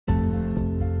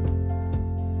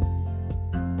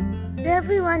Hello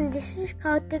everyone, this is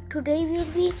Karthik. Today we'll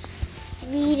be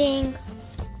reading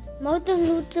Martin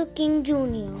Luther King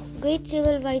Jr., Great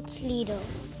Civil Rights Leader.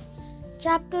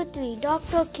 Chapter 3,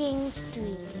 Dr. King's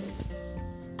Dream.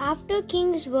 After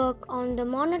King's work on the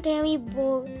monetary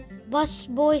bus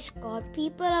boycott,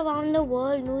 people around the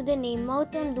world knew the name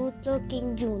Martin Luther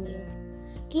King Jr.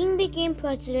 King became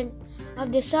president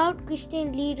of the South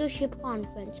Christian Leadership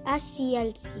Conference,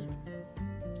 SCLC,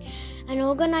 an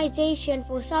organization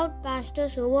for South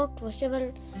pastors who worked for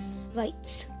civil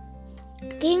rights.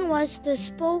 King was the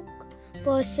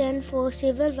spokesperson for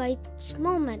civil rights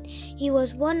movement. He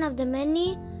was one of the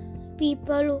many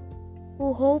people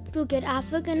who hoped to get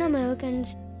African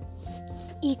Americans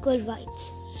equal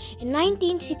rights. In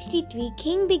 1963,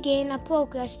 King began a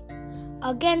protest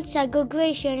against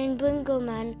segregation in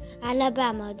Birmingham,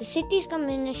 Alabama. The city's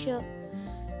Commissioner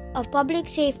of Public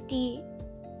Safety,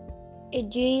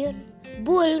 Jail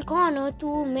Bull Connor,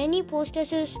 threw many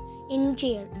protesters in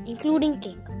jail, including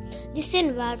King. This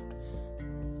involved,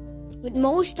 with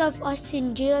most of us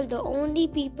in jail, the only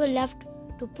people left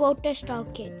to protest our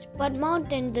kids. But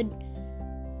Martin, the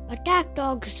attack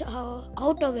dogs are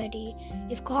out already.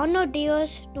 If Connor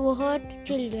dares to hurt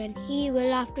children, he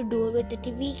will have to do it with the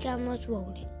TV cameras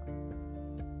rolling.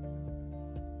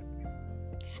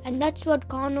 And that's what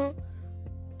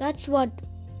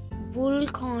Bull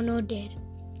Connor did.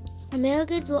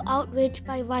 Americans were outraged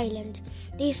by violence.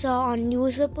 They saw on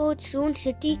news reports soon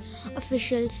city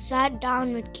officials sat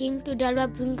down with King to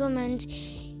develop Bingham's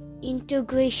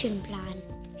integration plan.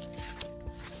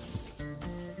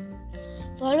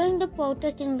 Following the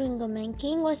protest in Birmingham,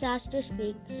 King was asked to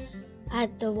speak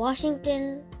at the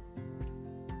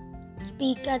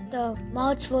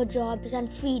March for Jobs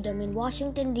and Freedom in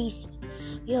Washington, D.C.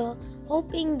 We are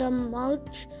hoping the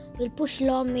march will push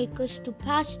lawmakers to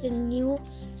pass the new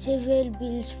civil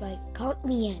bills right. Count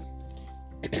me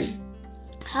in.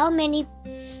 How many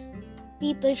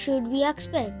people should we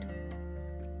expect?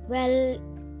 Well,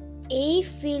 A.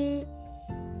 Phil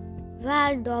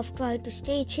Waldorf tried to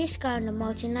stage his kind of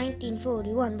march in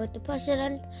 1941, but the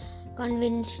president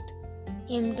convinced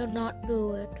him to not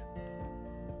do it.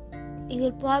 He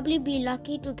will probably be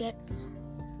lucky to get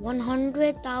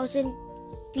 100,000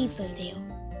 people there.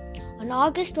 On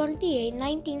August 28,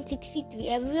 1963,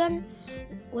 everyone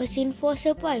was in for a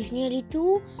surprise. Nearly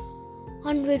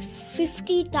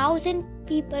 250,000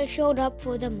 people showed up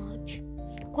for the march.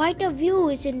 Quite a view,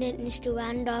 isn't it, Mr.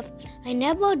 Randolph? I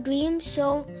never dreamed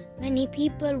so many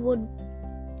people would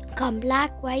come.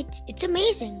 Black, whites, it's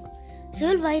amazing.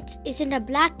 Civil rights isn't a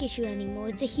black issue anymore,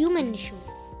 it's a human issue.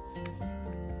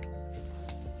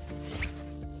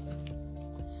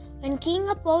 When King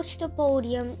approached the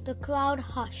podium, the crowd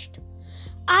hushed.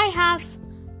 I have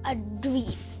a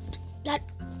dream that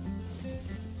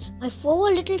my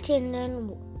 4 little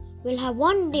children will have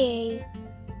one day.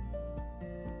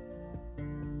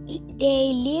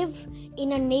 They live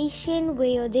in a nation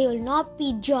where they will not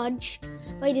be judged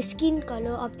by the skin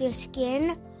color of their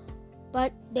skin,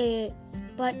 but by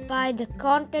the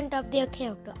content of their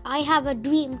character. I have a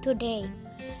dream today,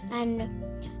 and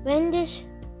when this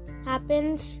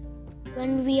happens,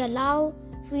 when we allow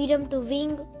freedom to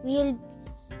win,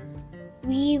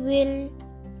 we will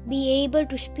be able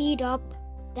to speed up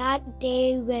that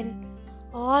day when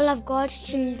all of God's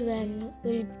children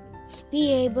will be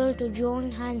able to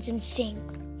join hands and sing.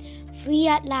 Free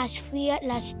at last,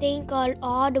 thank God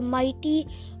Almighty,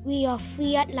 we are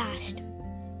free at last.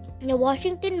 In the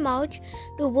Washington March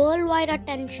to worldwide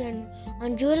attention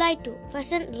on July 2,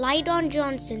 President Lyndon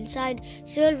Johnson signed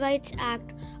Civil Rights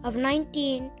Act of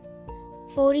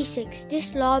 1946.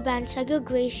 This law banned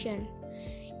segregation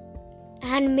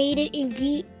and made it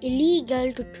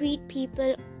illegal to treat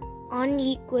people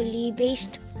unequally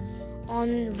based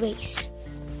on race.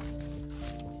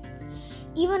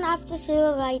 Even after the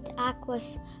Civil Rights Act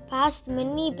was passed,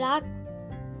 many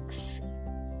blacks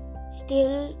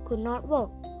still could not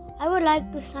vote. I would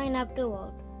like to sign up to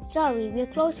vote. Sorry, we're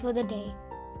closed for the day.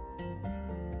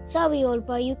 Sorry, old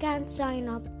boy, you can't sign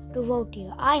up to vote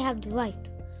here. I have the right.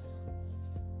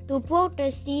 To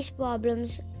protest these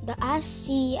problems, the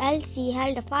SCLC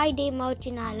held a 5-day march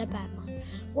in Alabama.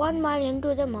 1 mile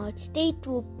into the march, state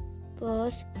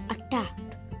troopers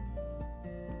attacked.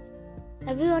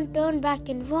 Everyone turned back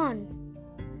and ran.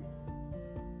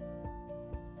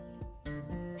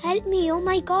 Help me, oh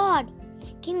my God!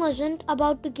 King wasn't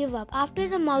about to give up. After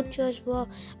the marchers were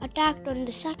attacked on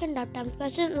the second attempt,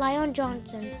 President Lyndon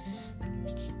Johnson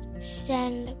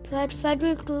sent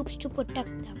federal troops to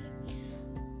protect them.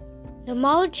 The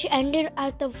march ended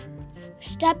at the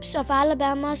steps of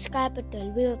Alabama's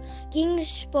Capitol, where King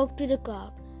spoke to the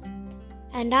crowd.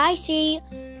 And I say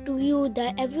to you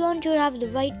that everyone should have the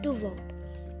right to vote.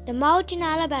 The march in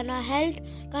Alabama helped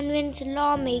convince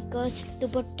lawmakers to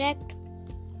protect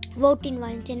voting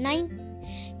rights. In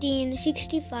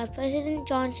 1965, President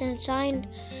Johnson signed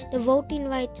the Voting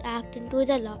Rights Act into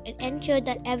the law and ensured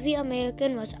that every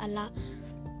American was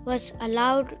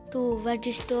allowed to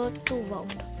register to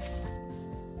vote.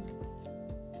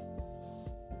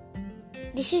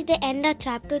 This is the end of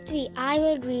chapter 3. I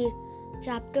will read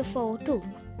chapter 4 too.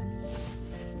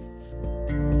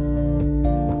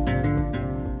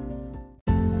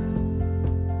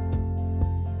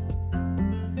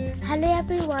 Hello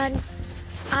everyone.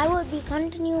 I will be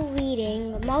continue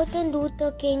reading Martin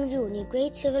Luther King Jr.,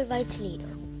 great civil rights leader.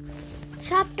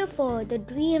 Chapter 4. The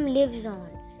Dream Lives On.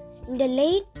 In the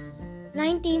late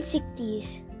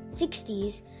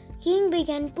 1960s, King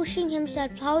began pushing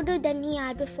himself harder than he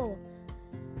had before.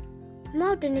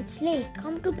 Martin, it's late.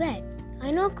 Come to bed.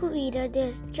 I know, reader,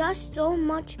 there's just so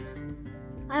much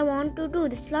I want to do.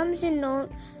 The slums in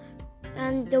North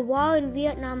and the war in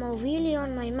Vietnam are really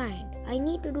on my mind. I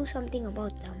need to do something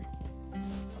about them.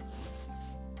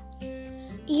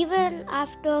 Even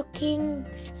after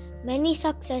King's many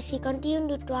success, he continued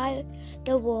to try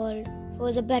the world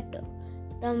for the better.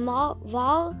 The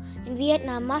war in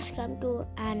Vietnam must come to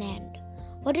an end.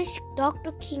 What is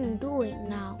Dr. King doing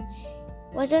now?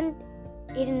 Wasn't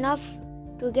it enough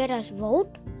to get us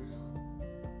vote?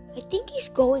 I think he's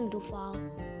going too far.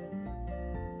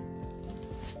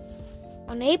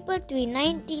 On April 3,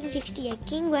 1968,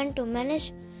 King went to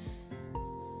Memphis,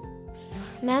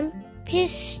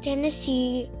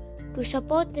 Tennessee to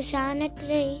support the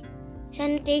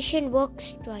sanitation work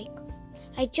strike.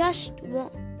 I just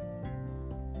want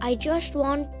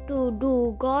to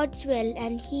do God's will,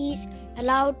 and He's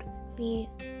allowed me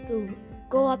to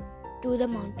go up to the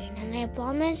mountain, and I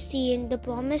promise see in the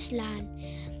promised land.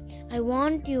 I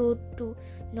want you to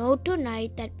know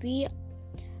tonight that we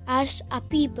as a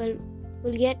people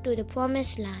will get to the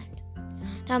promised land.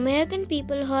 The American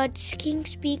people heard King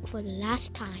speak for the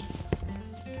last time.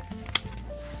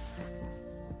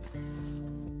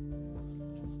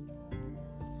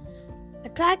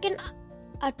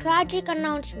 A tragic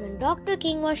announcement. Dr.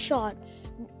 King was shot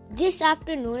this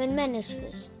afternoon in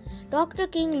Memphis. Dr.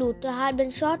 King Luther had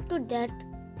been shot to death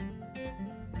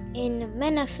in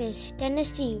Memphis,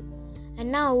 Tennessee,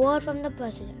 and now a word from the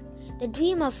president. The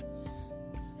dream of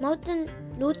Martin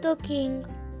Luther King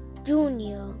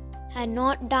Jr. had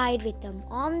not died with him.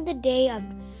 On the day of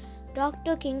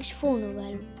Dr. King's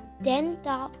funeral,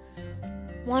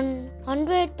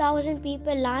 100,000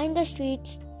 people lined the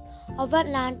streets of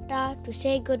Atlanta to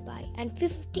say goodbye, and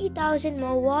 50,000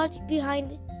 more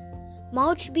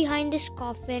marched behind his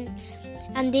coffin,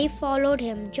 and they followed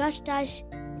him just as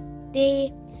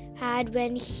they had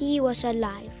when he was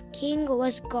alive. King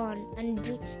was gone,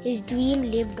 and his dream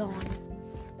lived on.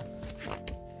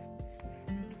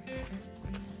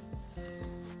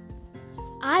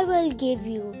 I will give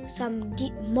you some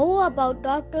more about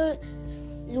Dr.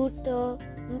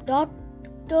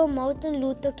 Martin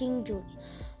Luther King Jr.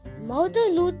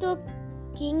 Martin Luther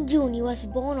King Jr. was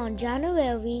born on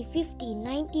January 15,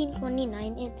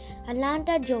 1929 in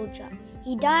Atlanta, Georgia.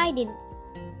 He died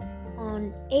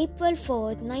on April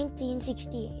 4,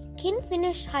 1968. King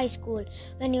finished high school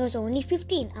when he was only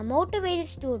 15. A motivated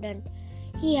student,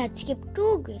 he had skipped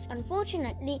 2 grades.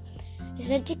 Unfortunately,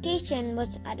 his education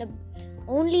was at a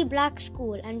only black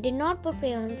school and did not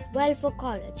prepare him well for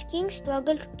college. King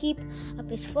struggled to keep up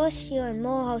his first year in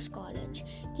Morehouse College.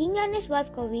 King and his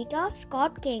wife Coretta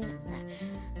Scott King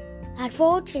had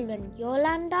 4 children: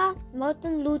 Yolanda,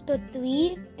 Martin Luther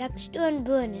III, Dexter, and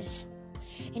Bernice.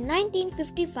 In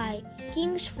 1955,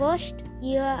 King's first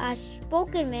year as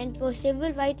spokesman for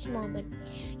civil rights movement,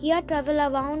 he had traveled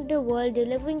around the world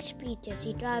delivering speeches.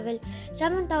 He traveled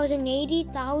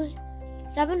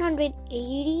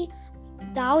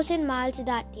 780,000 miles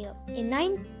that year. In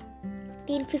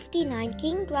 1959,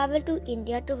 King traveled to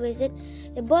India to visit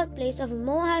the birthplace of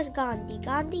Mohandas Gandhi.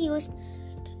 Gandhi used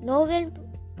November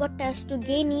protest to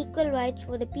gain equal rights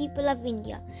for the people of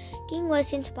India. King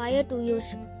was inspired to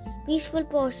use peaceful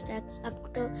protests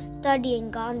after studying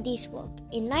Gandhi's work.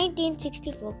 In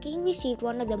 1964, King received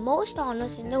one of the most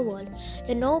honors in the world,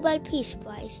 the Nobel Peace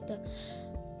Prize. The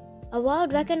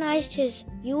award recognized his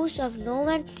use of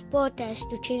November protest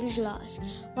to change laws.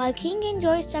 While King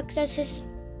enjoyed successes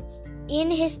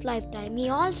in his lifetime, he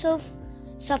also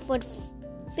suffered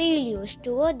failures.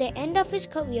 Toward the end of his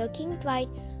career, King tried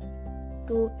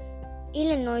to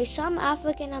Illinois. Some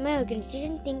African Americans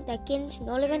didn't think that King's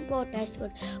November protest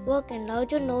would work in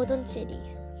larger northern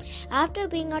cities. After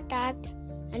being attacked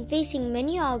and facing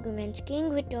many arguments, King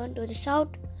returned to the South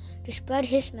to spread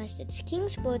his message.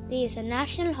 King's birthday is a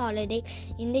national holiday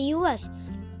in the US.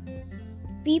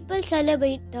 People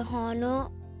celebrate the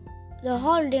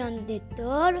holiday on the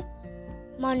third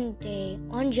Monday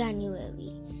on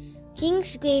January.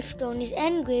 King's gravestone is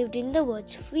engraved in the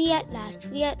words, "Free at last,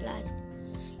 free at last.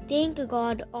 Thank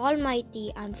God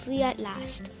Almighty, I'm free at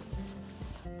last."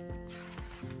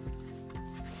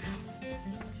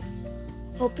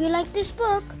 Hope you like this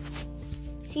book.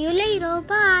 See you later.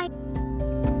 Bye.